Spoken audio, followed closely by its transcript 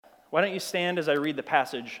Why don't you stand as I read the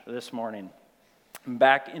passage this morning?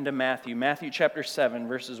 Back into Matthew chapter 7,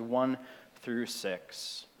 verses 1 through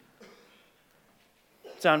 6.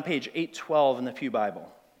 It's on page 812 in the Pew Bible.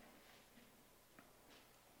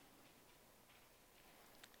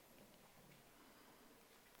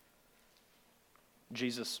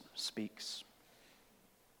 Jesus speaks.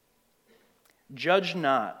 Judge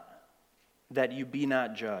not, that you be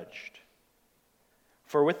not judged.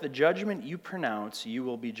 For with the judgment you pronounce, you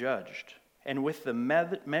will be judged. And with the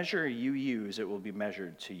measure you use, it will be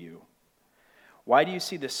measured to you. Why do you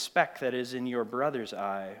see the speck that is in your brother's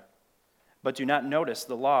eye, but do not notice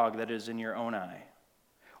the log that is in your own eye?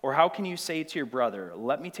 Or how can you say to your brother,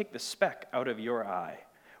 let me take the speck out of your eye,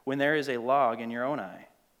 when there is a log in your own eye?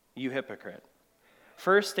 You hypocrite.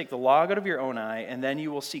 First take the log out of your own eye, and then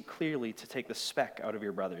you will see clearly to take the speck out of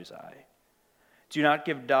your brother's eye. Do not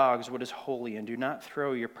give dogs what is holy, and do not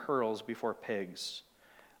throw your pearls before pigs,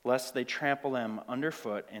 lest they trample them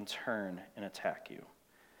underfoot and turn and attack you.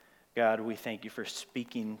 God, we thank you for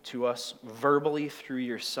speaking to us verbally through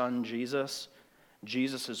your Son, Jesus.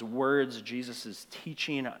 Jesus' words, Jesus'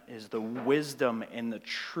 teaching is the wisdom and the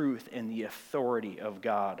truth and the authority of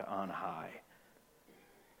God on high.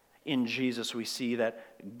 In Jesus, we see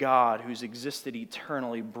that God, who's existed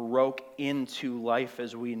eternally, broke into life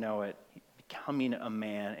as we know it, becoming a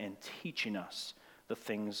man and teaching us the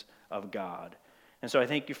things of God. And so I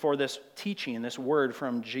thank you for this teaching, this word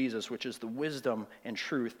from Jesus, which is the wisdom and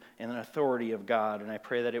truth and the authority of God. And I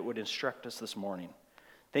pray that it would instruct us this morning.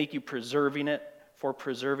 Thank you for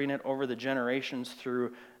preserving it over the generations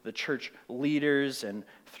through the church leaders and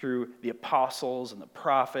through the apostles and the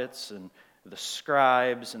prophets and the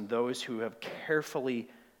scribes and those who have carefully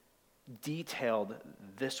detailed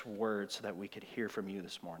this word so that we could hear from you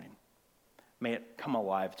this morning. May it come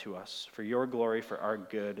alive to us for your glory, for our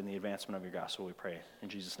good, and the advancement of your gospel, we pray. In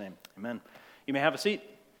Jesus' name, amen. You may have a seat.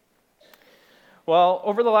 Well,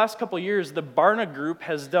 over the last couple of years, the Barna Group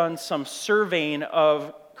has done some surveying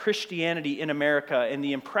of Christianity in America and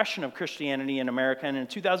the impression of Christianity in America. And in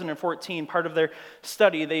 2014, part of their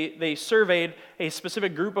study, they surveyed a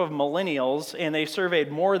specific group of millennials, and they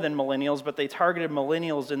surveyed more than millennials, but they targeted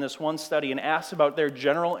millennials in this one study and asked about their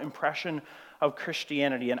general impression of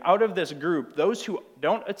Christianity. And out of this group, those who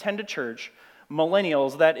don't attend a church,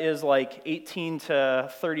 millennials, that is like 18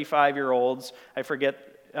 to 35-year-olds, I forget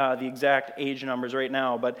the exact age numbers right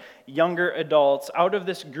now, but younger adults, out of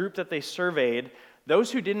this group that they surveyed,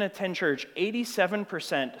 those who didn't attend church,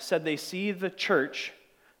 87% said they see the church,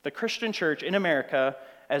 the Christian church in America,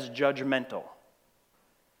 as judgmental.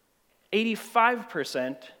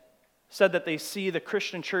 85% said that they see the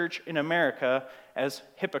Christian church in America as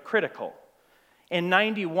hypocritical. And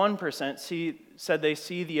 91% said they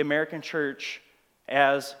see the American church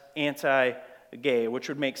as anti-gay, which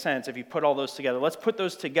would make sense if you put all those together. Let's put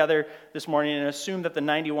those together this morning and assume that the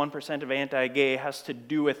 91% of anti-gay has to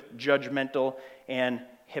do with judgmental and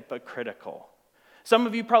hypocritical. Some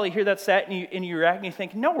of you probably hear that stat and you react and you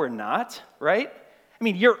think, no, we're not, right? I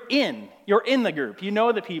mean, you're in the group. You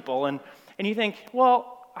know the people, and you think,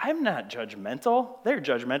 well, I'm not judgmental. They're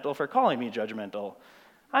judgmental for calling me judgmental.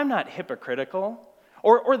 I'm not hypocritical.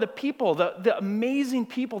 Or the people, the amazing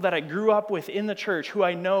people that I grew up with in the church, who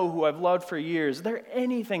I know, who I've loved for years, they're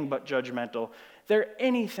anything but judgmental. They're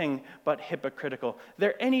anything but hypocritical.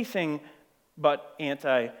 They're anything but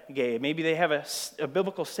anti-gay. Maybe they have a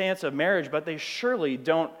biblical stance of marriage, but they surely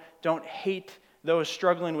don't hate those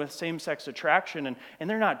struggling with same-sex attraction, and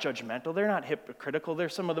they're not judgmental. They're not hypocritical. They're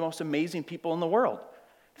some of the most amazing people in the world.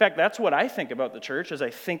 In fact, that's what I think about the church as I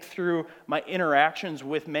think through my interactions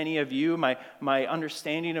with many of you, my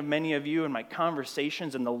understanding of many of you, and my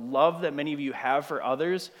conversations and the love that many of you have for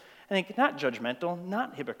others. I think not judgmental,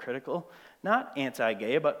 not hypocritical, not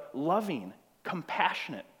anti-gay, but loving,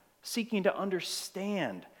 compassionate, seeking to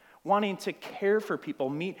understand, wanting to care for people,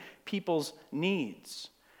 meet people's needs.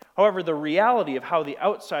 However, the reality of how the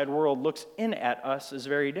outside world looks in at us is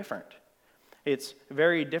very different. It's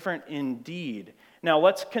very different indeed. Now,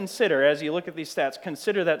 let's consider, as you look at these stats,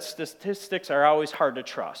 consider that statistics are always hard to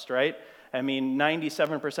trust, right? I mean,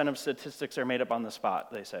 97% of statistics are made up on the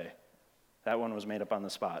spot, they say. That one was made up on the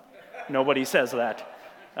spot. Nobody says that.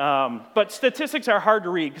 But statistics are hard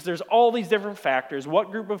to read because there's all these different factors.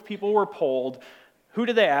 What group of people were polled? Who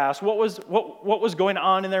did they ask? What was going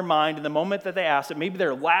on in their mind in the moment that they asked it? Maybe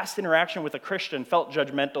their last interaction with a Christian felt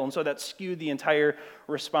judgmental, and so that skewed the entire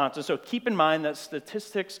response. And so keep in mind that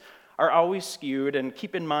statistics are always skewed, and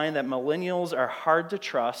keep in mind that millennials are hard to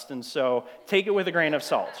trust, and so take it with a grain of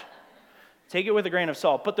salt. Take it with a grain of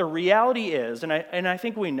salt. But the reality is, and I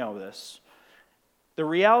think we know this, The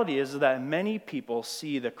reality is that many people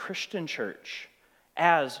see the Christian church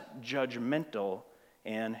as judgmental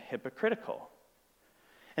and hypocritical.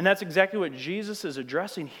 And that's exactly what Jesus is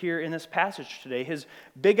addressing here in this passage today. His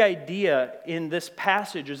big idea in this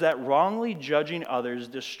passage is that wrongly judging others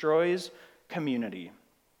destroys community.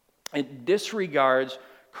 It disregards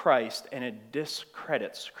Christ and it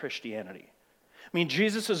discredits Christianity. I mean,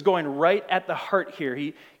 Jesus is going right at the heart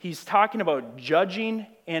here. He's talking about judging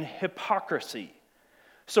and hypocrisy.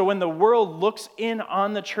 So when the world looks in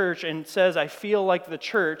on the church and says, I feel like the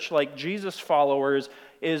church, like Jesus' followers,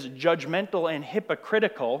 is judgmental and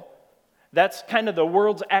hypocritical, that's kind of the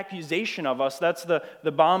world's accusation of us. That's the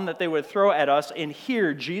bomb that they would throw at us. And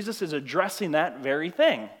here, Jesus is addressing that very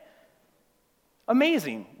thing.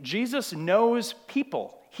 Amazing. Jesus knows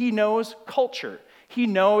people. He knows culture. He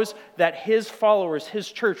knows that his followers, his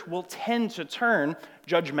church, will tend to turn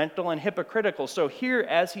judgmental and hypocritical. So here,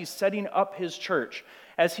 as he's setting up his church,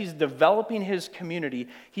 as he's developing his community,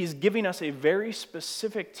 he's giving us a very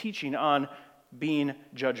specific teaching on being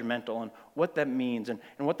judgmental and what that means and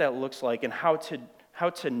what that looks like and how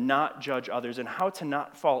to not judge others and how to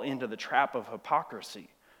not fall into the trap of hypocrisy,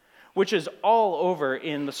 which is all over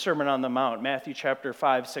in the Sermon on the Mount, Matthew chapter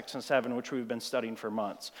 5, 6, and 7, which we've been studying for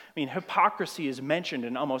months. I mean, hypocrisy is mentioned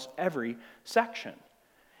in almost every section.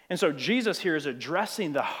 And so Jesus here is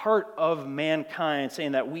addressing the heart of mankind,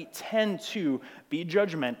 saying that we tend to be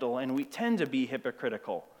judgmental and we tend to be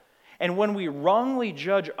hypocritical. And when we wrongly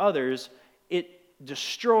judge others, it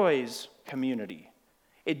destroys community.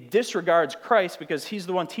 It disregards Christ because he's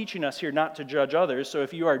the one teaching us here not to judge others. So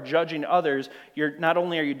if you are judging others, you're not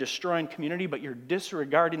only are you destroying community, but you're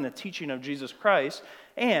disregarding the teaching of Jesus Christ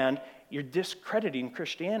and you're discrediting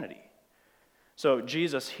Christianity. So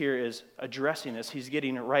Jesus here is addressing this. He's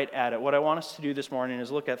getting right at it. What I want us to do this morning is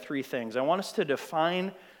look at three things. I want us to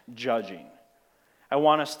define judging. I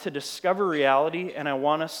want us to discover reality, and I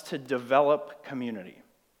want us to develop community.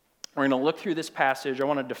 We're going to look through this passage. I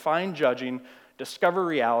want to define judging, discover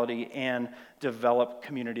reality, and develop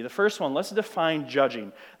community. The first one, let's define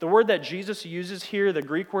judging. The word that Jesus uses here, the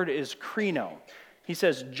Greek word is krino. He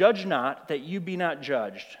says, judge not that you be not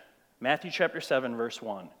judged. Matthew chapter 7, verse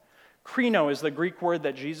 1. Krino is the Greek word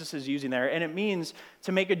that Jesus is using there, and it means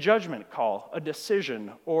to make a judgment call, a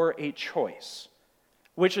decision, or a choice,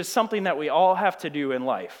 which is something that we all have to do in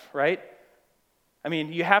life, right? I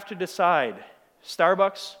mean, you have to decide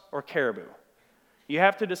Starbucks or Caribou. You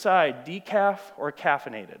have to decide decaf or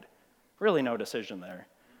caffeinated. Really no decision there.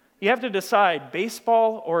 You have to decide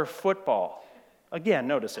baseball or football. Again,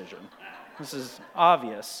 no decision. This is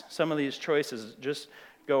obvious. Some of these choices just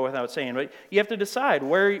go without saying, but you have to decide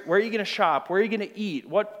where are you going to shop, where are you going to eat,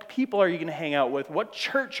 what people are you going to hang out with, what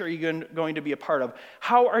church are you going to be a part of,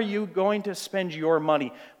 how are you going to spend your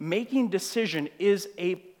money. Making decision is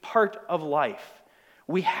a part of life.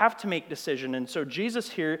 We have to make decision, and so Jesus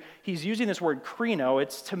here, he's using this word krino,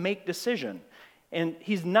 it's to make decision. And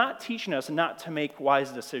he's not teaching us not to make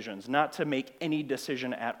wise decisions, not to make any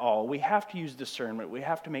decision at all. We have to use discernment. We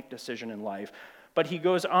have to make decision in life. But he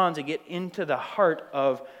goes on to get into the heart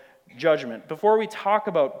of judgment. Before we talk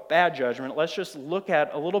about bad judgment, let's just look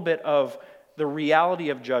at a little bit of the reality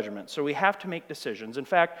of judgment. So we have to make decisions. In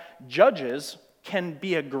fact, judges can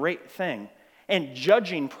be a great thing. And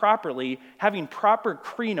judging properly, having proper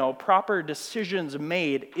krino, proper decisions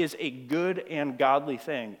made, is a good and godly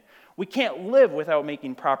thing. We can't live without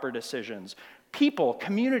making proper decisions. People,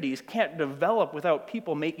 communities can't develop without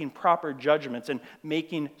people making proper judgments and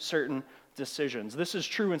making certain decisions. This is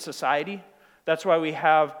true in society. That's why we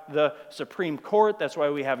have the Supreme Court. That's why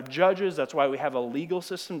we have judges. That's why we have a legal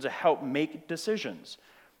system to help make decisions.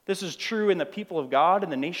 This is true in the people of God, in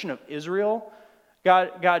the nation of Israel.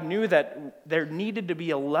 God knew that there needed to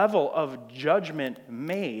be a level of judgment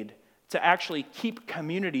made to actually keep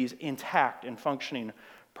communities intact and functioning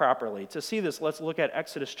properly. To see this, let's look at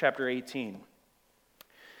Exodus chapter 18.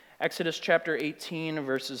 Exodus chapter 18,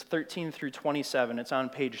 verses 13 through 27. It's on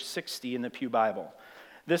page 60 in the Pew Bible.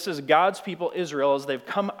 This is God's people, Israel, as they've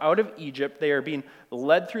come out of Egypt. They are being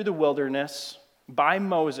led through the wilderness by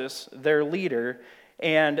Moses, their leader,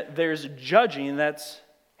 and there's judging that's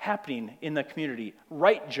happening in the community.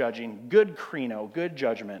 Right judging, good krino, good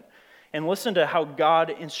judgment. And listen to how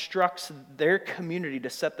God instructs their community to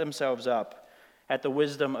set themselves up at the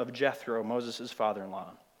wisdom of Jethro, Moses'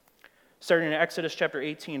 father-in-law. Starting in Exodus chapter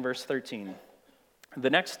 18, verse 13. The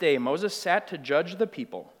next day, Moses sat to judge the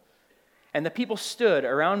people, and the people stood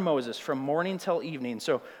around Moses from morning till evening.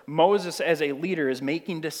 So Moses, as a leader, is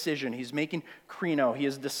making decision. He's making krino. He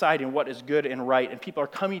is deciding what is good and right, and people are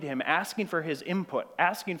coming to him, asking for his input,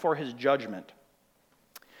 asking for his judgment.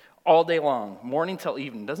 all day long, morning till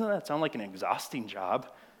evening. Doesn't that sound like an exhausting job?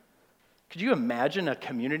 Could you imagine a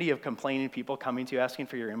community of complaining people coming to you asking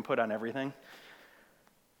for your input on everything?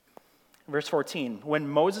 Verse 14, when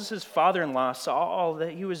Moses' father-in-law saw all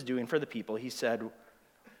that he was doing for the people, he said,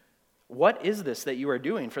 "What is this that you are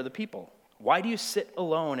doing for the people? Why do you sit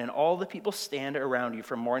alone and all the people stand around you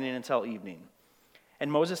from morning until evening?"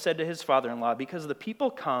 And Moses said to his father-in-law, "Because the people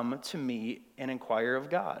come to me and inquire of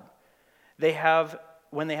God.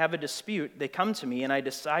 When they have a dispute, they come to me, and I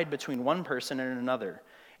decide between one person and another,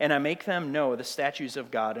 and I make them know the statutes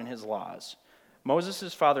of God and his laws."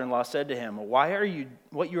 Moses' father-in-law said to him,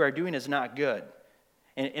 "What you are doing is not good."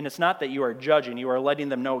 And it's not that you are judging, you are letting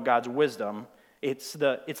them know God's wisdom. It's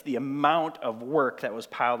the amount of work that was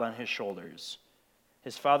piled on his shoulders.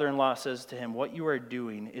 His father-in-law says to him, "What you are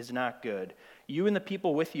doing is not good. You and the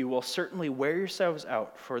people with you will certainly wear yourselves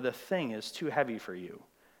out, for the thing is too heavy for you.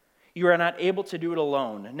 You are not able to do it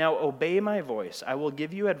alone. Now obey my voice. I will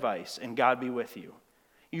give you advice, and God be with you.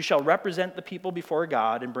 You shall represent the people before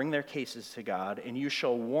God and bring their cases to God, and you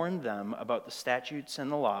shall warn them about the statutes and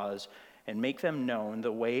the laws, and make them known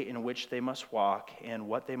the way in which they must walk and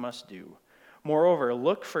what they must do. Moreover,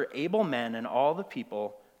 look for able men from all the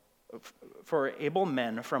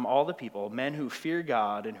people, men who fear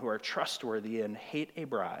God and who are trustworthy and hate a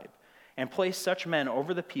bribe, and place such men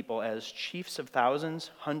over the people as chiefs of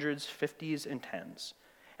thousands, hundreds, fifties, and tens,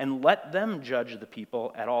 and let them judge the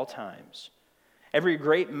people at all times. Every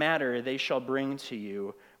great matter they shall bring to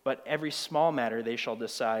you, but every small matter they shall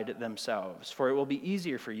decide themselves, for it will be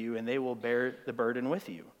easier for you, and they will bear the burden with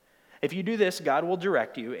you. If you do this, God will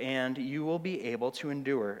direct you, and you will be able to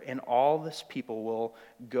endure, and all this people will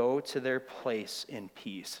go to their place in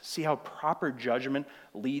peace." See how proper judgment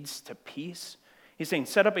leads to peace? He's saying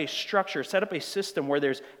set up a structure, set up a system where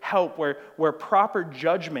there's help, where proper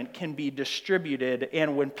judgment can be distributed,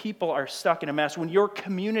 and when people are stuck in a mess, when your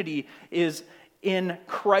community is in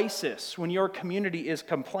crisis, when your community is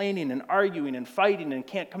complaining and arguing and fighting and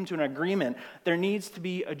can't come to an agreement, there needs to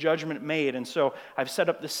be a judgment made. And so I've set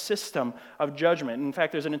up this system of judgment. In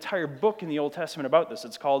fact, there's an entire book in the Old Testament about this.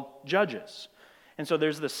 It's called Judges. And so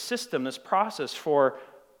there's this system, this process for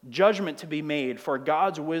judgment to be made, for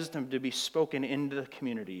God's wisdom to be spoken into the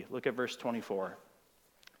community. Look at verse 24.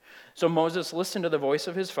 So Moses listened to the voice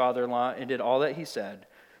of his father-in-law and did all that he said.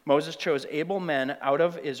 Moses chose able men out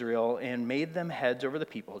of Israel and made them heads over the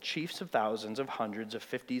people, chiefs of thousands, of hundreds, of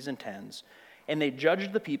fifties, and tens. And they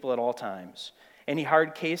judged the people at all times. Any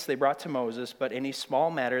hard case they brought to Moses, but any small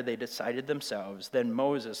matter they decided themselves. Then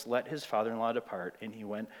Moses let his father-in-law depart, and he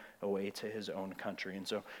went away to his own country. And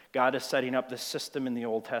so God is setting up this system in the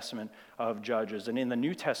Old Testament of judges. And in the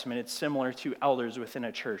New Testament, it's similar to elders within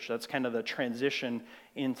a church. That's kind of the transition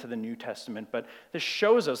into the New Testament. But this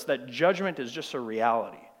shows us that judgment is just a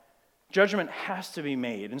reality. Judgment has to be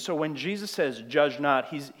made. And so when Jesus says, "Judge not,"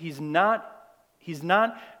 he's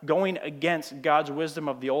not going against God's wisdom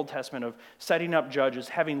of the Old Testament of setting up judges,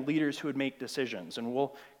 having leaders who would make decisions. And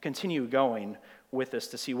we'll continue going with this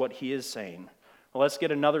to see what he is saying. Well, let's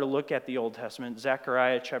get another look at the Old Testament.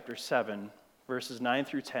 Zechariah chapter 7, verses 9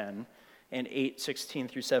 through 10, and 8, 16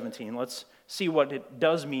 through 17. Let's see what it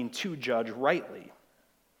does mean to judge rightly.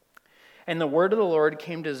 And the word of the Lord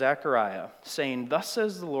came to Zechariah, saying, "Thus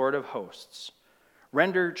says the Lord of hosts,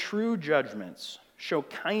 render true judgments, show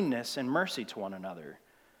kindness and mercy to one another.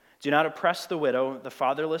 Do not oppress the widow, the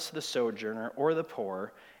fatherless, the sojourner, or the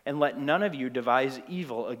poor, and let none of you devise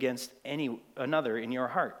evil against any another in your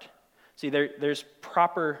heart." See, there's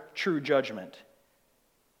proper true judgment.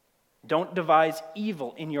 Don't devise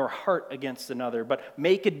evil in your heart against another, but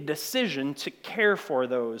make a decision to care for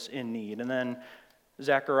those in need. And then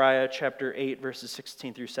Zechariah chapter 8, verses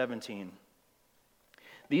 16 through 17.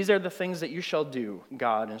 "These are the things that you shall do,"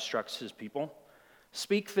 God instructs his people.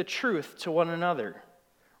 "Speak the truth to one another.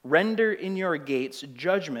 Render in your gates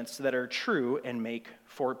judgments that are true and make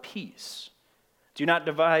for peace. Do not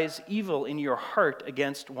devise evil in your heart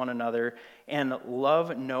against one another, and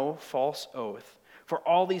love no false oath. For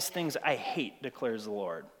all these things I hate, declares the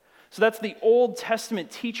Lord." So that's the Old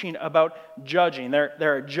Testament teaching about judging.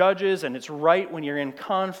 There are judges, and it's right when you're in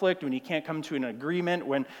conflict, when you can't come to an agreement,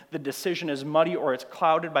 when the decision is muddy or it's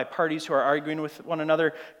clouded by parties who are arguing with one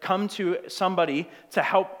another. Come to somebody to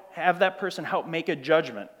have that person help make a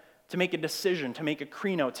judgment, to make a decision, to make a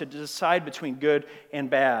keynote, to decide between good and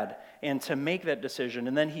bad, and to make that decision.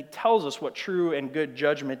 And then he tells us what true and good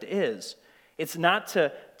judgment is. It's not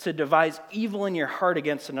to devise evil in your heart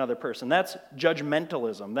against another person. That's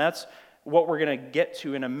judgmentalism. That's what we're going to get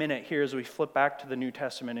to in a minute here as we flip back to the New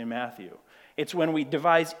Testament in Matthew. It's when we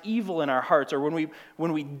devise evil in our hearts, or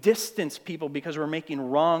when we distance people because we're making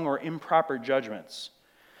wrong or improper judgments.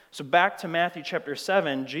 So back to Matthew chapter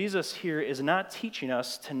 7, Jesus here is not teaching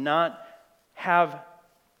us to not have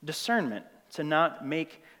discernment, to not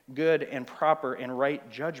make good and proper and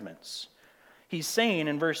right judgments. He's saying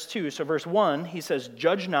in verse 2, so verse 1, he says,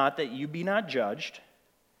 "Judge not that you be not judged.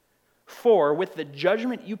 For with the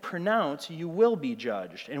judgment you pronounce, you will be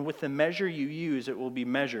judged, and with the measure you use, it will be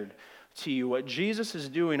measured to you." What Jesus is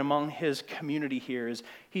doing among his community here is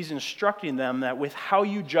he's instructing them that with how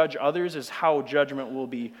you judge others is how judgment will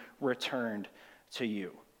be returned to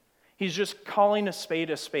you. He's just calling a spade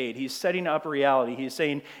a spade. He's setting up reality. He's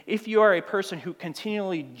saying, if you are a person who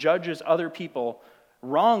continually judges other people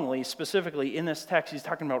wrongly, specifically in this text, he's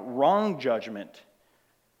talking about wrong judgment,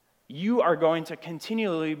 you are going to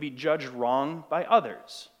continually be judged wrong by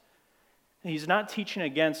others. He's not teaching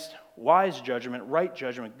against wise judgment, right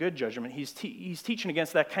judgment, good judgment. He's teaching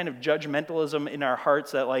against that kind of judgmentalism in our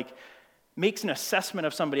hearts that makes an assessment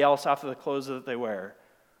of somebody else off of the clothes that they wear,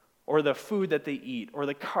 or the food that they eat, or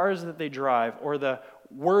the cars that they drive, or the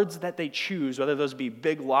words that they choose, whether those be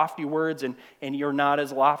big, lofty words and you're not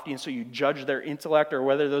as lofty, and so you judge their intellect, or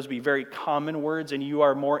whether those be very common words and you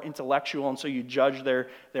are more intellectual, and so you judge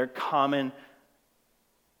their common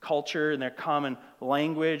culture and their common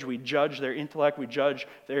language. We judge their intellect, we judge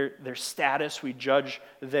their status, we judge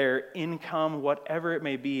their income, whatever it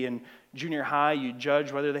may be. In junior high, you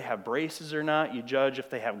judge whether they have braces or not, you judge if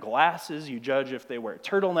they have glasses, you judge if they wear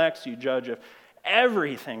turtlenecks, you judge if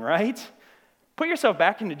everything, right? Put yourself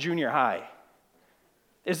back into junior high.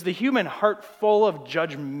 Is the human heart full of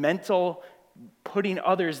judgmental, putting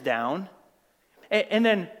others down? And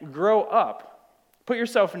then grow up. Put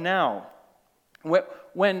yourself now.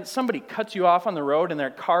 When somebody cuts you off on the road and their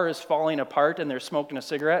car is falling apart and they're smoking a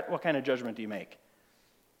cigarette, what kind of judgment do you make?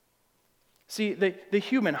 See, the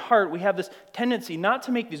human heart, we have this tendency not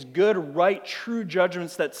to make these good, right, true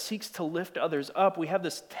judgments that seeks to lift others up. We have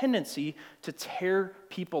this tendency to tear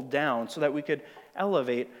people down so that we could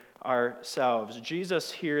elevate ourselves.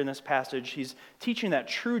 Jesus here in this passage, he's teaching that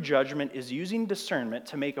true judgment is using discernment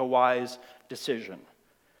to make a wise decision.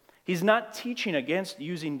 He's not teaching against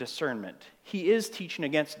using discernment. He is teaching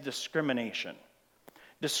against discrimination.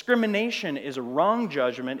 Discrimination is wrong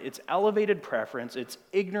judgment, it's elevated preference, it's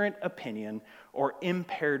ignorant opinion, or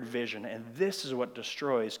impaired vision, and this is what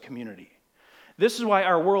destroys community. This is why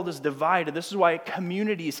our world is divided. This is why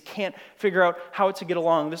communities can't figure out how to get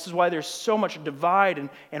along. This is why there's so much divide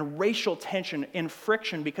and racial tension and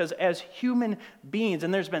friction, because as human beings,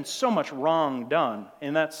 and there's been so much wrong done,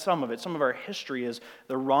 and that's some of it. Some of our history is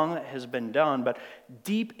the wrong that has been done, but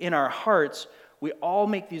deep in our hearts, we all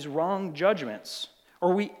make these wrong judgments.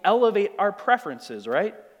 Or we elevate our preferences,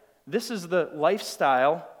 right? This is the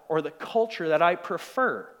lifestyle or the culture that I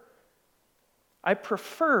prefer. I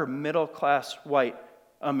prefer middle-class white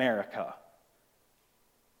America.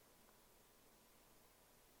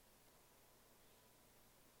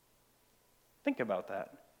 Think about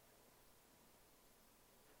that.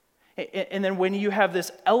 And then when you have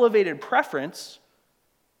this elevated preference,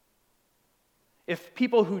 if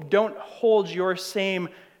people who don't hold your same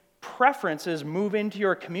preferences move into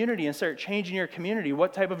your community and start changing your community,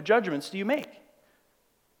 what type of judgments do you make?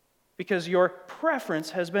 Because your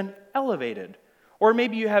preference has been elevated. Or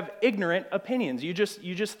maybe you have ignorant opinions. You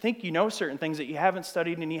just think you know certain things that you haven't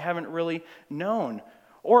studied and you haven't really known.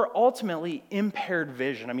 Or ultimately, impaired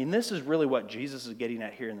vision. I mean, this is really what Jesus is getting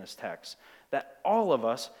at here in this text, that all of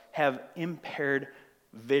us have impaired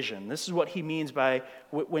vision. This is what he means by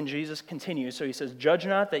when Jesus continues. So he says, "Judge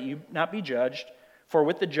not that you not be judged. For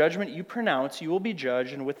with the judgment you pronounce, you will be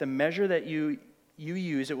judged, and with the measure that you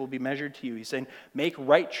use, it will be measured to you." He's saying, make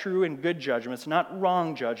right, true, and good judgments, not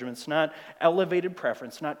wrong judgments, not elevated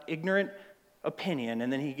preference, not ignorant opinion.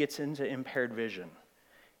 And then he gets into impaired vision.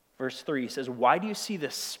 Verse 3 says, "Why do you see the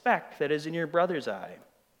speck that is in your brother's eye,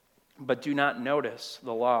 but do not notice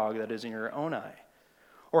the log that is in your own eye?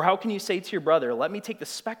 Or how can you say to your brother, 'Let me take the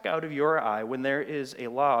speck out of your eye,' when there is a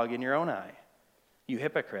log in your own eye? You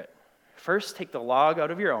hypocrite. First take the log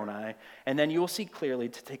out of your own eye, and then you will see clearly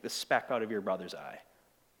to take the speck out of your brother's eye."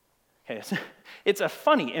 Okay, it's a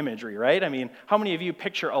funny imagery, right? I mean, how many of you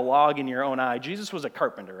picture a log in your own eye? Jesus was a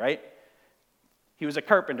carpenter, right? He was a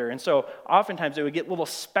carpenter, and so oftentimes they would get little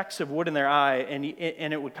specks of wood in their eye, and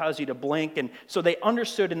it would cause you to blink. And so they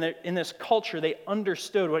understood in this culture, they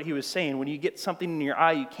understood what he was saying. When you get something in your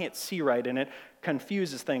eye, you can't see right, and it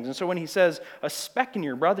confuses things. And so when he says a speck in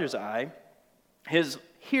your brother's eye, his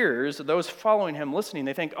hearers, those following him, listening,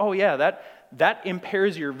 they think, oh yeah, that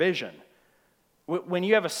impairs your vision. When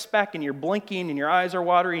you have a speck and you're blinking and your eyes are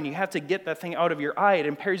watery and you have to get that thing out of your eye, it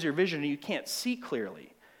impairs your vision and you can't see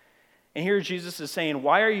clearly. And here Jesus is saying,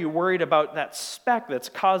 why are you worried about that speck that's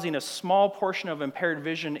causing a small portion of impaired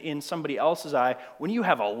vision in somebody else's eye when you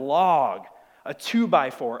have a log, a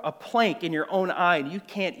 2x4, a plank in your own eye and you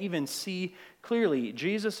can't even see clearly?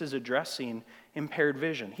 Jesus is addressing impaired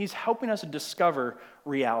vision. He's helping us discover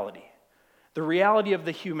reality, the reality of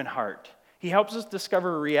the human heart. He helps us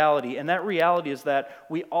discover reality, and that reality is that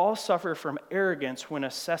we all suffer from arrogance when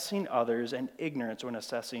assessing others and ignorance when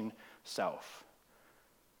assessing self.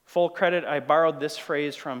 Full credit, I borrowed this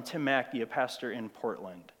phrase from Tim Mackey, a pastor in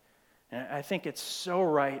Portland. And I think it's so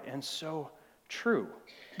right and so true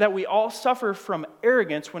that we all suffer from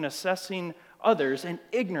arrogance when assessing others and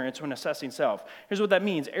ignorance when assessing self. Here's what that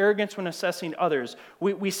means. Arrogance when assessing others.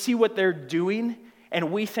 We see what they're doing,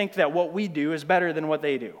 and we think that what we do is better than what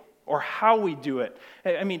they do, or how we do it.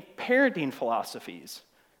 I mean, parenting philosophies.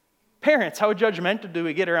 Parents, how judgmental do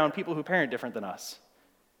we get around people who parent different than us?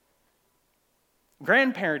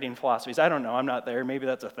 Grandparenting philosophies, I don't know, I'm not there, maybe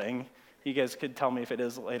that's a thing. You guys could tell me if it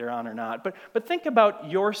is later on or not. But think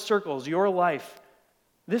about your circles, your life.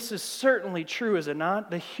 This is certainly true, is it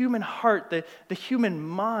not? The human heart, the human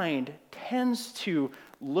mind tends to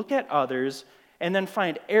look at others and then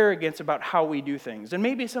find arrogance about how we do things. And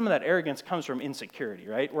maybe some of that arrogance comes from insecurity,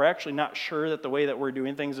 right? We're actually not sure that the way that we're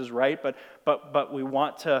doing things is right, but we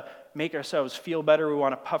want to make ourselves feel better. We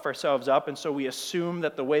want to puff ourselves up, and so we assume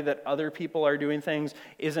that the way that other people are doing things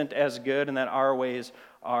isn't as good and that our ways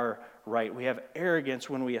are right. We have arrogance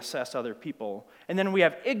when we assess other people, and then we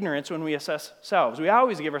have ignorance when we assess ourselves. We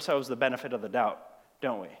always give ourselves the benefit of the doubt,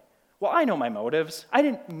 don't we? Well, I know my motives. I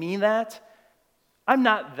didn't mean that. I'm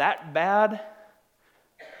not that bad.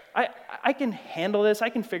 I can handle this. I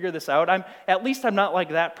can figure this out. At least I'm not like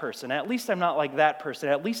that person. At least I'm not like that person.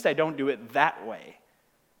 At least I don't do it that way.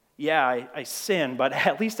 Yeah, I sin, but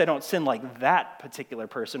at least I don't sin like that particular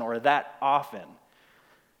person or that often.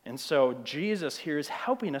 And so Jesus here is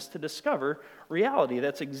helping us to discover reality.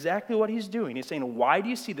 That's exactly what he's doing. He's saying, why do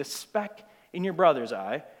you see the speck in your brother's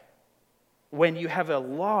eye when you have a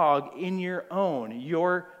log in your own?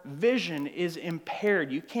 Your vision is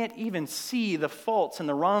impaired. You can't even see the faults and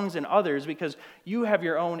the wrongs in others because you have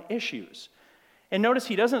your own issues. And notice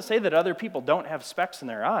he doesn't say that other people don't have specks in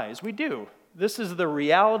their eyes. We do. This is the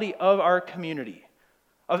reality of our community,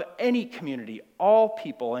 of any community, all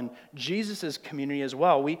people, and Jesus' community as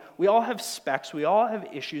well. We all have specks. We all have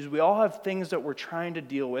issues. We all have things that we're trying to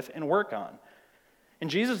deal with and work on. And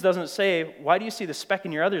Jesus doesn't say, why do you see the speck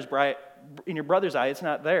in your brother's eye? It's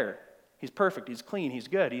not there. He's perfect. He's clean. He's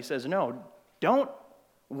good. He says, no, don't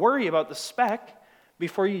worry about the speck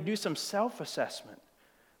before you do some self-assessment,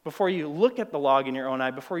 before you look at the log in your own eye,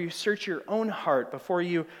 before you search your own heart, before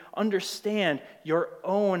you understand your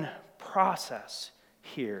own process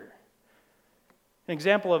here. An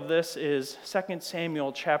example of this is 2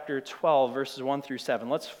 Samuel chapter 12, verses 1 through 7.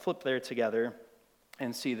 Let's flip there together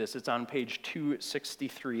and see this. It's on page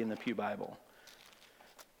 263 in the Pew Bible.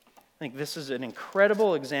 I think this is an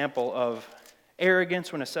incredible example of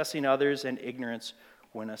arrogance when assessing others and ignorance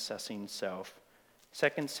when assessing self.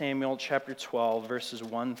 2 Samuel chapter 12, verses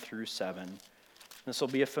 1 through 7. This will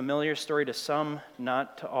be a familiar story to some,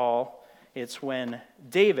 not to all. It's when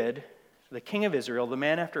David, the king of Israel, the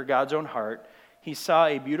man after God's own heart, he saw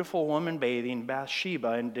a beautiful woman bathing,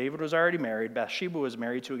 Bathsheba, and David was already married. Bathsheba was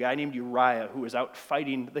married to a guy named Uriah who was out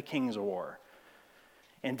fighting the king's war.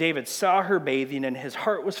 And David saw her bathing, and his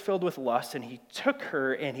heart was filled with lust, and he took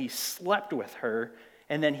her and he slept with her,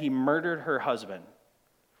 and then he murdered her husband.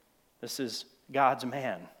 This is God's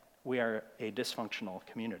man. We are a dysfunctional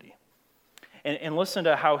community. And listen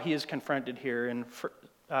to how he is confronted here in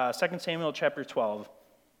 2 Samuel chapter 12,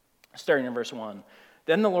 starting in verse 1.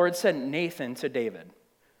 Then the Lord sent Nathan to David.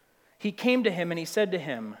 He came to him and he said to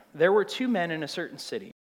him, there were two men in a certain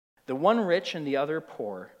city, the one rich and the other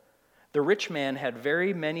poor. The rich man had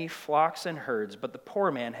very many flocks and herds, but the poor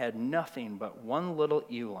man had nothing but one little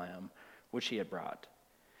ewe lamb, which he had brought.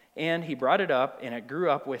 And he brought it up, and it grew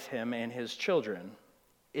up with him and his children.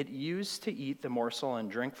 It used to eat the morsel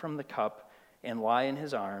and drink from the cup and lie in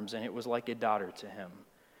his arms, and it was like a daughter to him.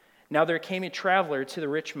 Now there came a traveler to the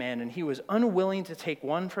rich man, and he was unwilling to take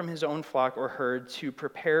one from his own flock or herd to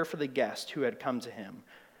prepare for the guest who had come to him.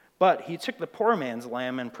 But he took the poor man's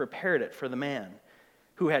lamb and prepared it for the man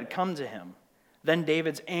who had come to him. Then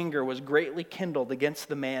David's anger was greatly kindled against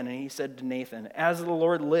the man, and he said to Nathan, as the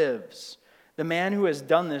Lord lives, the man who has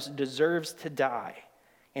done this deserves to die,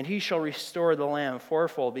 and he shall restore the lamb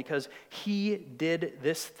fourfold because he did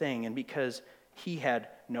this thing and because he had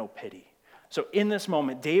no pity. So in this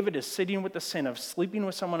moment, David is sitting with the sin of sleeping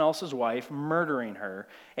with someone else's wife, murdering her,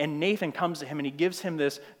 and Nathan comes to him and he gives him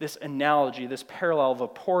this analogy, this parallel of a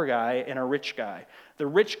poor guy and a rich guy. The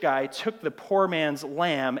rich guy took the poor man's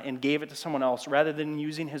lamb and gave it to someone else rather than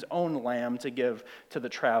using his own lamb to give to the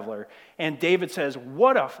traveler. And David says,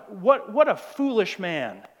 what a foolish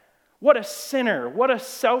man, what a sinner, what a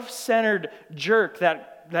self-centered jerk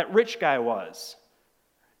that rich guy was.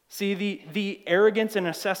 See the arrogance in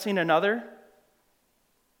assessing another?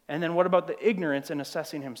 And then what about the ignorance in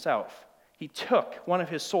assessing himself? He took one of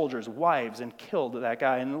his soldiers' wives and killed that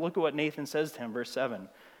guy. And look at what Nathan says to him, verse 7.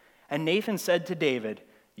 And Nathan said to David,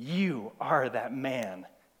 "You are that man."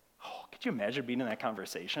 Oh, could you imagine being in that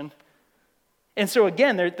conversation? And so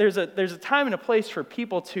again, there's a time and a place for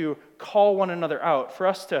people to call one another out, for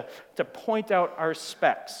us to point out our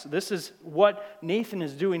specks. This is what Nathan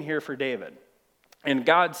is doing here for David. And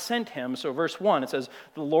God sent him, so verse 1, it says,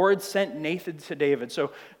 the Lord sent Nathan to David.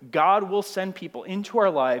 So God will send people into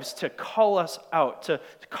our lives to call us out, to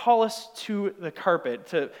call us to the carpet,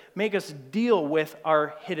 to make us deal with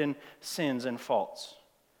our hidden sins and faults.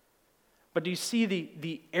 But do you see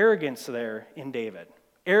the arrogance there in David?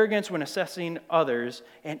 Arrogance when assessing others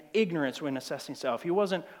and ignorance when assessing self. He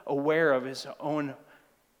wasn't aware of his own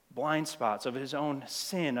blind spots, of his own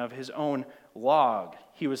sin, of his own log.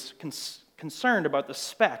 He was concerned about the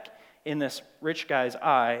speck in this rich guy's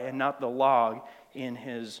eye and not the log in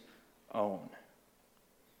his own.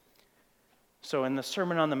 So in the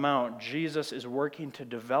Sermon on the Mount, Jesus is working to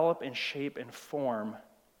develop and shape and form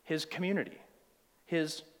his community,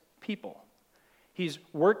 his people. He's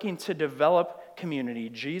working to develop community.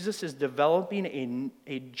 Jesus is developing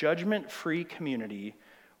a judgment-free community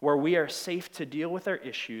where we are safe to deal with our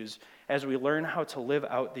issues as we learn how to live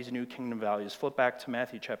out these new kingdom values. Flip back to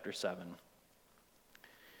Matthew chapter 7.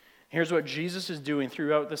 Here's what Jesus is doing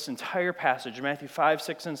throughout this entire passage, Matthew 5,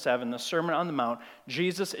 6, and 7, the Sermon on the Mount.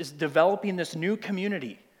 Jesus is developing this new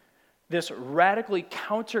community, this radically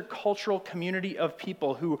countercultural community of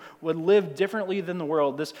people who would live differently than the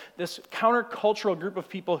world, this countercultural group of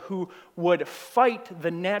people who would fight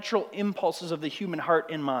the natural impulses of the human heart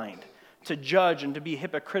and mind, to judge and to be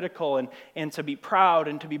hypocritical and to be proud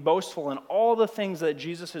and to be boastful and all the things that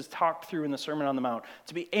Jesus has talked through in the Sermon on the Mount,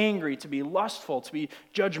 to be angry, to be lustful, to be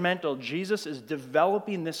judgmental. Jesus is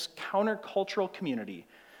developing this countercultural community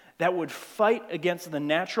that would fight against the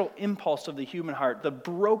natural impulse of the human heart, the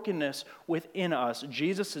brokenness within us.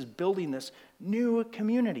 Jesus is building this new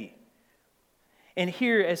community. And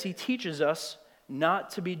here, as he teaches us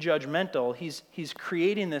not to be judgmental, he's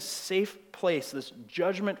creating this safe place, this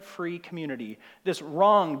judgment-free community, this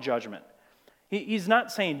wrong judgment. He's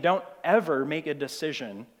not saying don't ever make a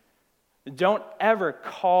decision. Don't ever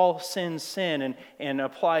call sin sin and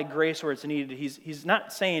apply grace where it's needed. He's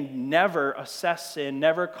not saying never assess sin,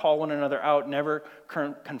 never call one another out, never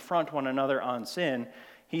confront one another on sin.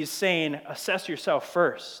 He's saying assess yourself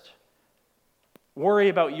first. Worry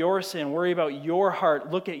about your sin. Worry about your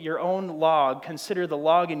heart. Look at your own log. Consider the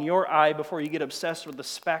log in your eye before you get obsessed with the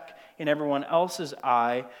speck in everyone else's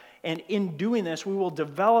eye. And in doing this, we will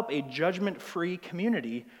develop a judgment-free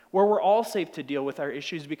community where we're all safe to deal with our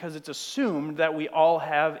issues because it's assumed that we all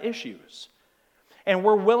have issues. And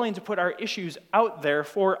we're willing to put our issues out there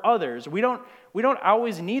for others. We don't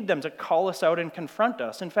always need them to call us out and confront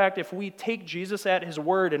us. In fact, if we take Jesus at his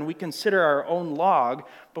word and we consider our own log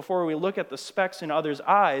before we look at the specks in others'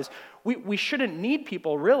 eyes, we shouldn't need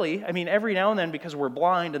people, really. I mean, every now and then, because we're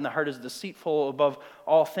blind and the heart is deceitful above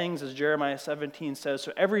all things, as Jeremiah 17 says,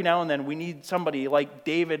 so every now and then we need somebody like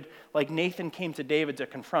David, like Nathan came to David to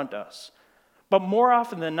confront us. But more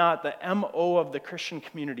often than not, the MO of the Christian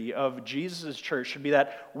community of Jesus' church should be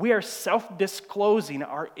that we are self-disclosing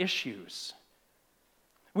our issues.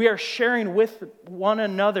 We are sharing with one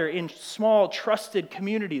another in small, trusted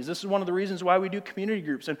communities. This is one of the reasons why we do community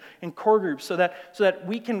groups and core groups, so that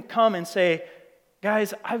we can come and say,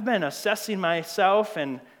 guys, I've been assessing myself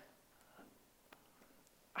and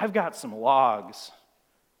I've got some logs.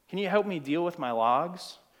 Can you help me deal with my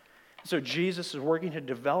logs? So Jesus is working to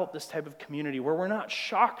develop this type of community where we're not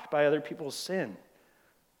shocked by other people's sin,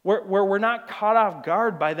 where we're not caught off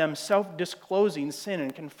guard by them self-disclosing sin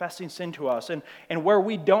and confessing sin to us, and where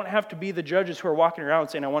we don't have to be the judges who are walking around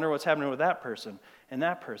saying, I wonder what's happening with that person, and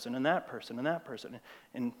that person, and that person, and that person,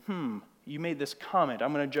 and you made this comment,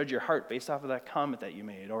 I'm going to judge your heart based off of that comment that you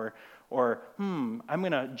made, or I'm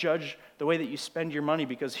going to judge the way that you spend your money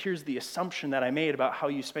because here's the assumption that I made about how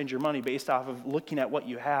you spend your money based off of looking at what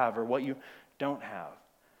you have or what you don't have.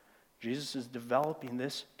 Jesus is developing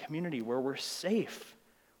this community where we're safe,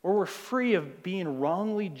 where we're free of being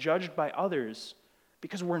wrongly judged by others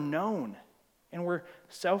because we're known. And we're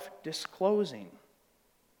self-disclosing.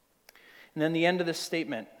 And then the end of this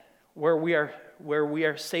statement, where we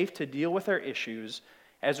are safe to deal with our issues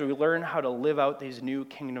as we learn how to live out these new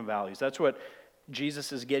kingdom values. That's what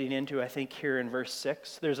Jesus is getting into, I think, here in verse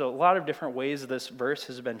 6. There's a lot of different ways this verse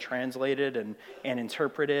has been translated and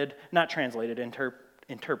interpreted. Not translated,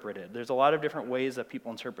 interpreted. There's a lot of different ways that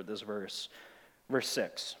people interpret this verse. Verse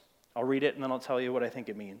 6. I'll read it and then I'll tell you what I think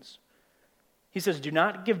it means. He says, "Do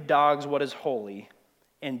not give dogs what is holy,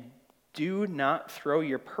 and do not throw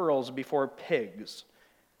your pearls before pigs,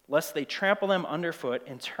 lest they trample them underfoot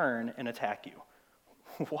and turn and attack you."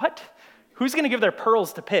 What? Who's going to give their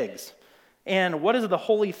pearls to pigs? And what is the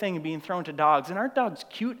holy thing being thrown to dogs? And aren't dogs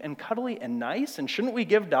cute and cuddly and nice? And shouldn't we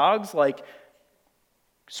give dogs like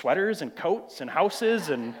sweaters and coats and houses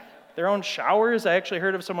and their own showers? I actually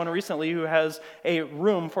heard of someone recently who has a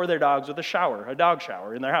room for their dogs with a shower, a dog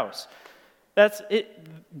shower in their house. That's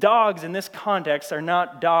it. Dogs in this context are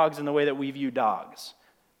not dogs in the way that we view dogs.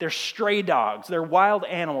 They're stray dogs. They're wild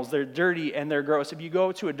animals. They're dirty and they're gross. If you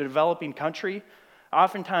go to a developing country,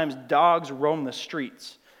 oftentimes dogs roam the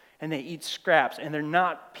streets and they eat scraps, and they're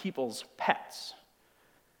not people's pets.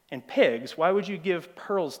 And pigs, why would you give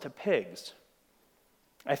pearls to pigs?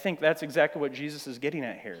 I think that's exactly what Jesus is getting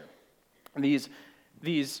at here.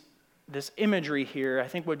 This imagery here, I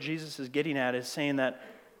think what Jesus is getting at is saying that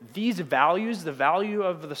these values, the value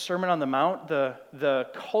of the Sermon on the Mount, the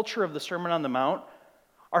culture of the Sermon on the Mount,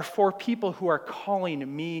 are for people who are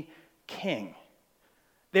calling me king.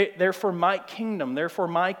 They're for my kingdom. They're for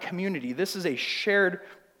my community. This is a shared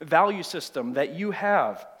value system that you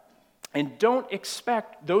have. And don't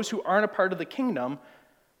expect those who aren't a part of the kingdom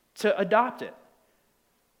to adopt it.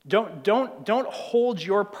 Don't hold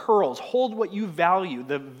your pearls. Hold what you value,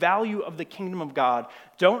 the value of the kingdom of God.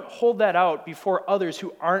 Don't hold that out before others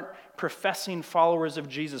who aren't professing followers of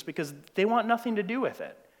Jesus, because they want nothing to do with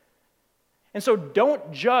it. And so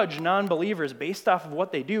don't judge non-believers based off of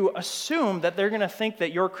what they do. Assume that they're going to think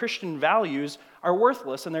that your Christian values are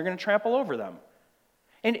worthless and they're going to trample over them.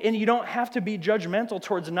 And you don't have to be judgmental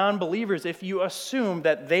towards non-believers if you assume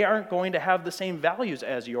that they aren't going to have the same values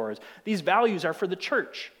as yours. These values are for the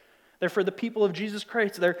church. They're for the people of Jesus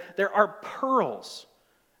Christ. They're our pearls.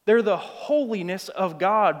 They're the holiness of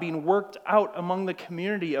God being worked out among the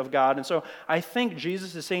community of God. And so I think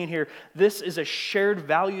Jesus is saying here, this is a shared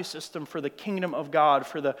value system for the kingdom of God,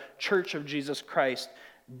 for the church of Jesus Christ.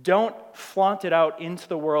 Don't flaunt it out into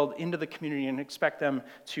the world, into the community, and expect them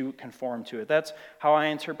to conform to it. That's how I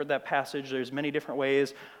interpret that passage. There's many different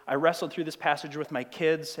ways. I wrestled through this passage with my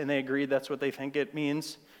kids, and they agreed that's what they think it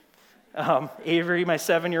means. Avery, my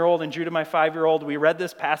 7-year-old, and Judah, my 5-year-old, we read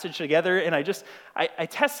this passage together, and I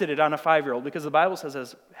tested it on a 5-year-old, because the Bible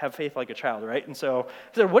says, have faith like a child, right? And so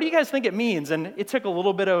I said, what do you guys think it means? And it took a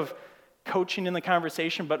little bit of coaching in the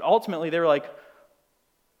conversation, but ultimately they were like,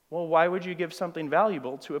 well, why would you give something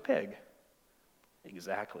valuable to a pig?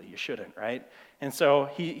 Exactly, you shouldn't, right? And so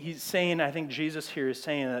he's saying, I think Jesus here is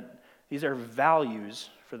saying that these are values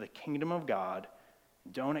for the kingdom of God.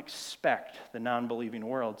 Don't expect the non-believing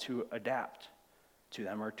world to adapt to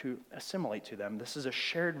them or to assimilate to them. This is a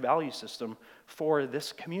shared value system for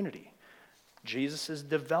this community. Jesus is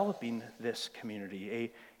developing this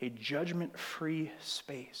community, a judgment-free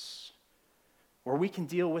space where we can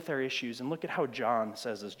deal with our issues. And look at how John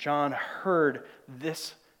says this. John heard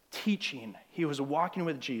this teaching. He was walking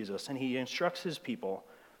with Jesus, and he instructs his people,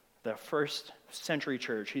 the first century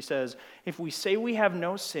church. He says, if we say we have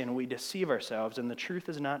no sin, we deceive ourselves, and the truth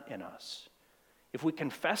is not in us. If we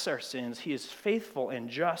confess our sins, he is faithful and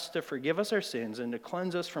just to forgive us our sins and to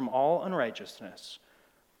cleanse us from all unrighteousness.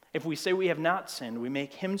 If we say we have not sinned, we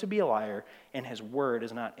make him to be a liar, and his word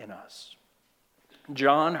is not in us.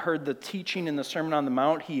 John heard the teaching in the Sermon on the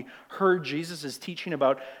Mount. He heard Jesus' teaching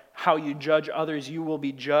about how you judge others, you will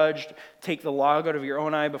be judged. Take the log out of your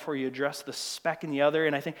own eye before you address the speck in the other.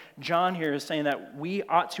 And I think John here is saying that we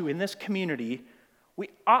ought to, in this community, we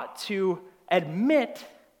ought to admit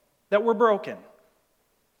that we're broken.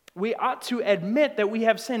 We ought to admit that we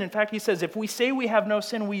have sin. In fact, he says, if we say we have no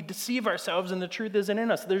sin, we deceive ourselves and the truth isn't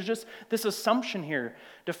in us. There's just this assumption here.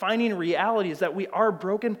 Defining reality is that we are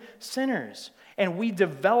broken sinners. And we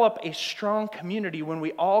develop a strong community when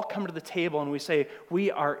we all come to the table and we say, we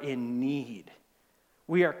are in need.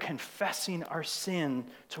 We are confessing our sin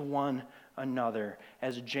to one another,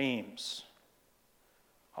 as James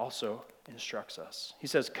also instructs us. He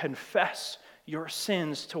says, confess your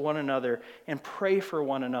sins to one another and pray for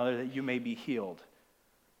one another that you may be healed.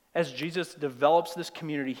 As Jesus develops this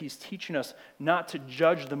community, he's teaching us not to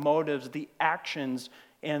judge the motives, the actions,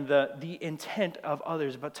 and the intent of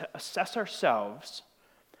others, but to assess ourselves,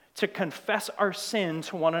 to confess our sin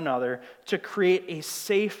to one another, to create a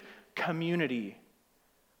safe community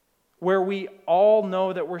where we all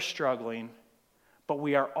know that we're struggling, but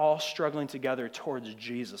we are all struggling together towards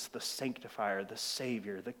Jesus, the sanctifier, the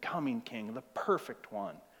Savior, the coming King, the perfect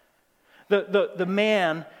one. The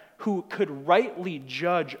man who could rightly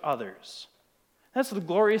judge others. That's the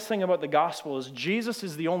glorious thing about the gospel is Jesus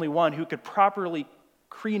is the only one who could properly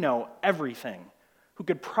kreno everything, who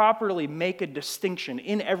could properly make a distinction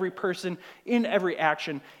in every person, in every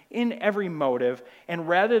action, in every motive. And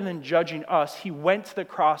rather than judging us, he went to the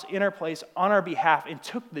cross in our place on our behalf and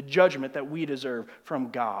took the judgment that we deserve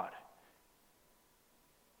from God.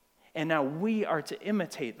 And now we are to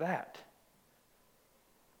imitate that.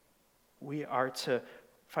 We are to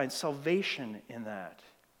find salvation in that.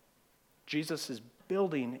 Jesus is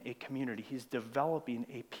building a community. He's developing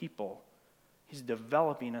a people. He's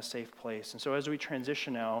developing a safe place. And so as we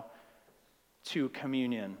transition now to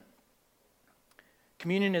communion,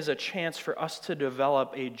 communion is a chance for us to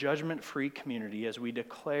develop a judgment-free community as we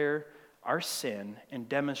declare our sin and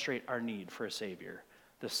demonstrate our need for a Savior,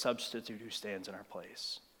 the substitute who stands in our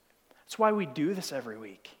place. That's why we do this every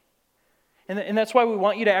week. And that's why we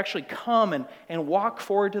want you to actually come and walk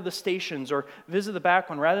forward to the stations or visit the back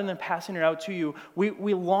one rather than passing it out to you.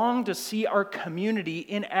 We long to see our community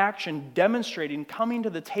in action, demonstrating, coming to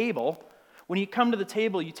the table. When you come to the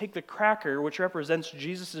table, you take the cracker, which represents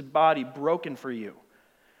Jesus' body broken for you.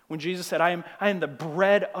 When Jesus said, I am the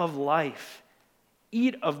bread of life.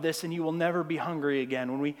 Eat of this and you will never be hungry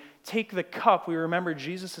again. When we take the cup, we remember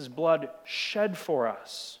Jesus' blood shed for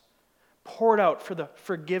us, poured out for the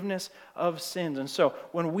forgiveness of sins. And so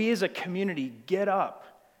when we as a community get up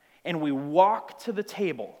and we walk to the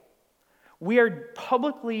table, we are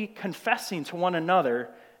publicly confessing to one another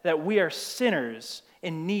that we are sinners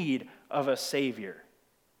in need of a Savior.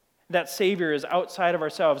 That Savior is outside of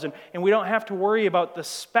ourselves. And we don't have to worry about the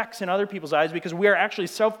specks in other people's eyes because we are actually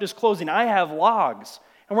self-disclosing. I have logs.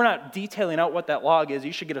 And we're not detailing out what that log is.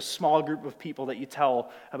 You should get a small group of people that you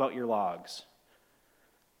tell about your logs.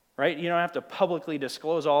 Right? You don't have to publicly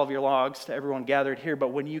disclose all of your logs to everyone gathered here, but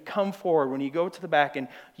when you come forward, when you go to the back and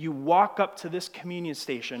you walk up to this communion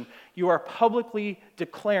station, you are publicly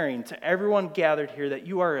declaring to everyone gathered here that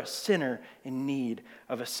you are a sinner in need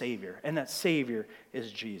of a Savior, and that Savior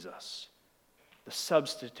is Jesus, the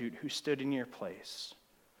substitute who stood in your place.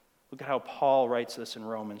 Look at how Paul writes this in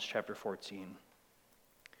Romans chapter 14.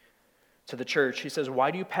 To the church, he says,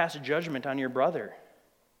 "Why do you pass judgment on your brother?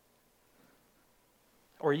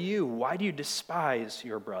 Or you, why do you despise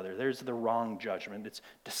your brother?" There's the wrong judgment. It's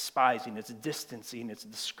despising, it's distancing, it's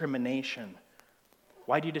discrimination.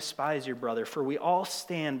 Why do you despise your brother? For we all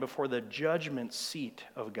stand before the judgment seat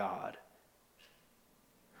of God.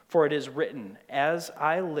 For it is written, "As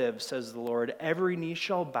I live, says the Lord, every knee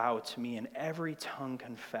shall bow to me and every tongue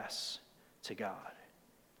confess to God."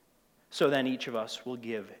 So then each of us will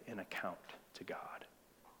give an account to God.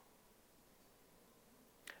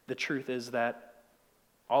 The truth is that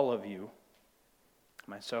all of you,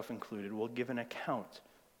 myself included, will give an account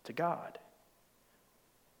to God.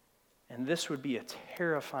 And this would be a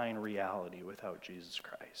terrifying reality without Jesus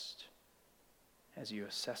Christ. As you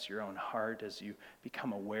assess your own heart, as you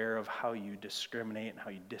become aware of how you discriminate and how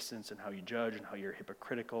you distance and how you judge and how you're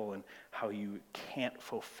hypocritical and how you can't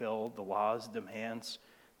fulfill the law's demands,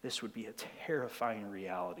 this would be a terrifying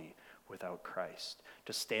reality without Christ.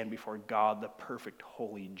 To stand before God, the perfect,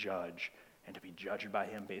 holy judge, and to be judged by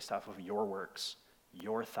him based off of your works,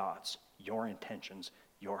 your thoughts, your intentions,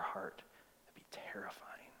 your heart. That'd be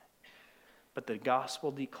terrifying. But the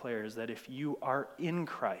gospel declares that if you are in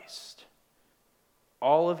Christ,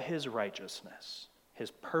 all of his righteousness, his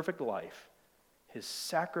perfect life, his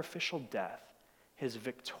sacrificial death, his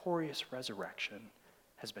victorious resurrection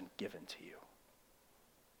has been given to you.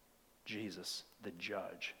 Jesus, the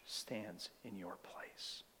judge, stands in your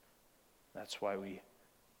place. That's why we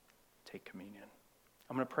take communion.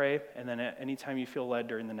 I'm going to pray, and then at any time you feel led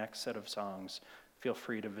during the next set of songs, feel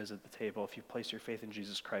free to visit the table. If you place your faith in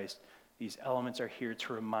Jesus Christ, these elements are here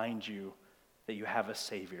to remind you that you have a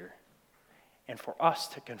Savior, and for us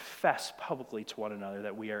to confess publicly to one another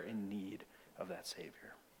that we are in need of that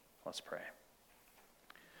Savior. Let's pray.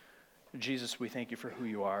 Jesus, we thank you for who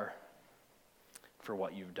you are, for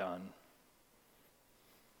what you've done.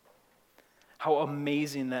 How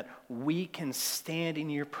amazing that we can stand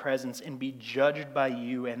in your presence and be judged by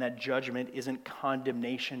you, and that judgment isn't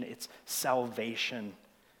condemnation, it's salvation.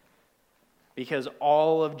 Because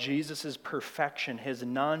all of Jesus' perfection, his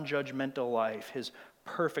non-judgmental life, his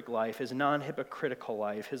perfect life, his non-hypocritical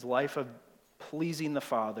life, his life of pleasing the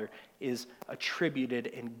Father is attributed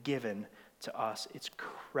and given to us. It's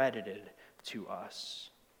credited to us.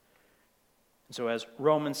 And so as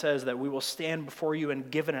Romans says that we will stand before you and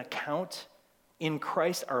give an account, in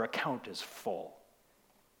Christ our account is full.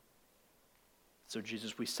 So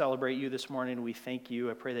Jesus, we celebrate you this morning. We thank you.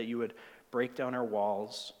 I pray that you would break down our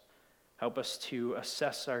walls. Help us to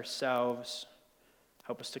assess ourselves.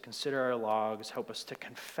 Help us to consider our logs. Help us to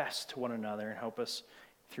confess to one another. And help us,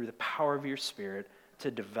 through the power of your Spirit,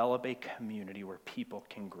 to develop a community where people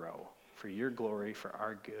can grow. For your glory, for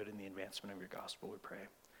our good, and the advancement of your gospel, we pray.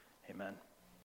 Amen.